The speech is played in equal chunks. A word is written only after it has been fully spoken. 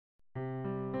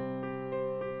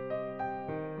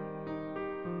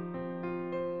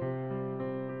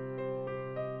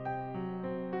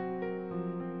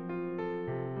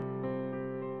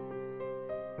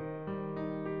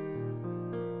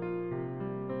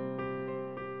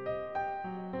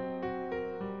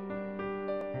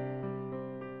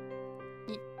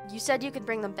you said you could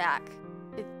bring them back.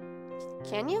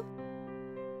 Can you?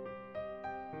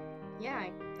 Yeah,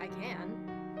 I can.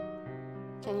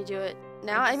 Can you do it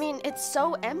now? I mean, it's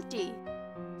so empty.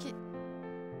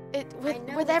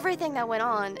 With everything that went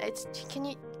on, can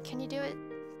you do it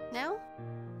now?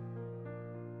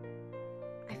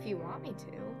 If you want me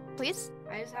to. Please?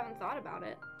 I just haven't thought about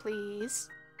it. Please.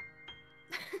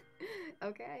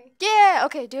 Okay. Yeah,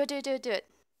 okay, do it.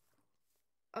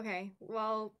 Okay,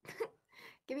 well,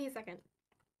 give me a second.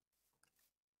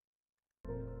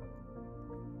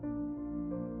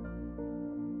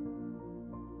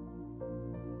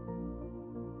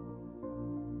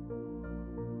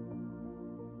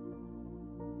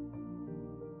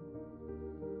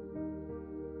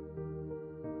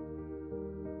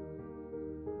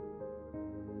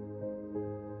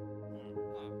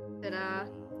 Ta-da.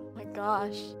 Oh my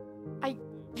gosh.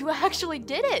 You actually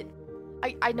did it!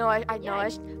 I know I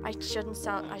shouldn't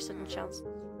sound shocked,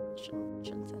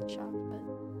 but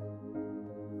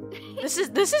this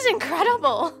is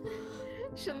incredible.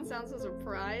 Shouldn't sound so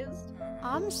surprised.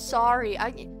 I'm sorry.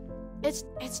 It's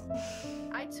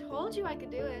I told you I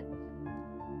could do it.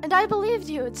 and I believed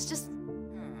you. It's just,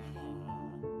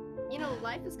 you know,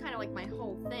 life is kind of like my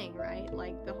whole thing, right?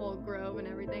 Like the whole grove and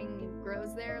everything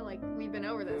grows there. Like we've been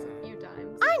over this a few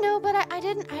times. I know, but I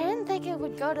didn't think it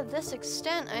would go to this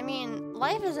extent. I mean,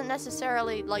 life isn't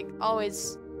necessarily like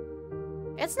always.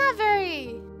 It's not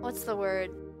very, what's the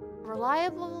word?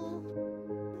 Reliable?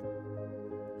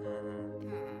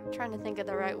 I'm trying to think of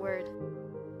the right word.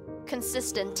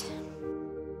 Consistent.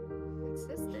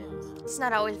 Consistent? It's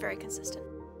not always very consistent.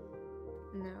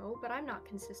 No, but I'm not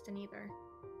consistent either.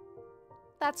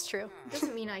 That's true.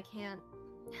 Doesn't mean I can't.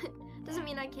 Doesn't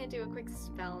mean I can't do a quick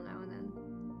spell now and then.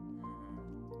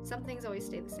 Some things always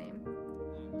stay the same.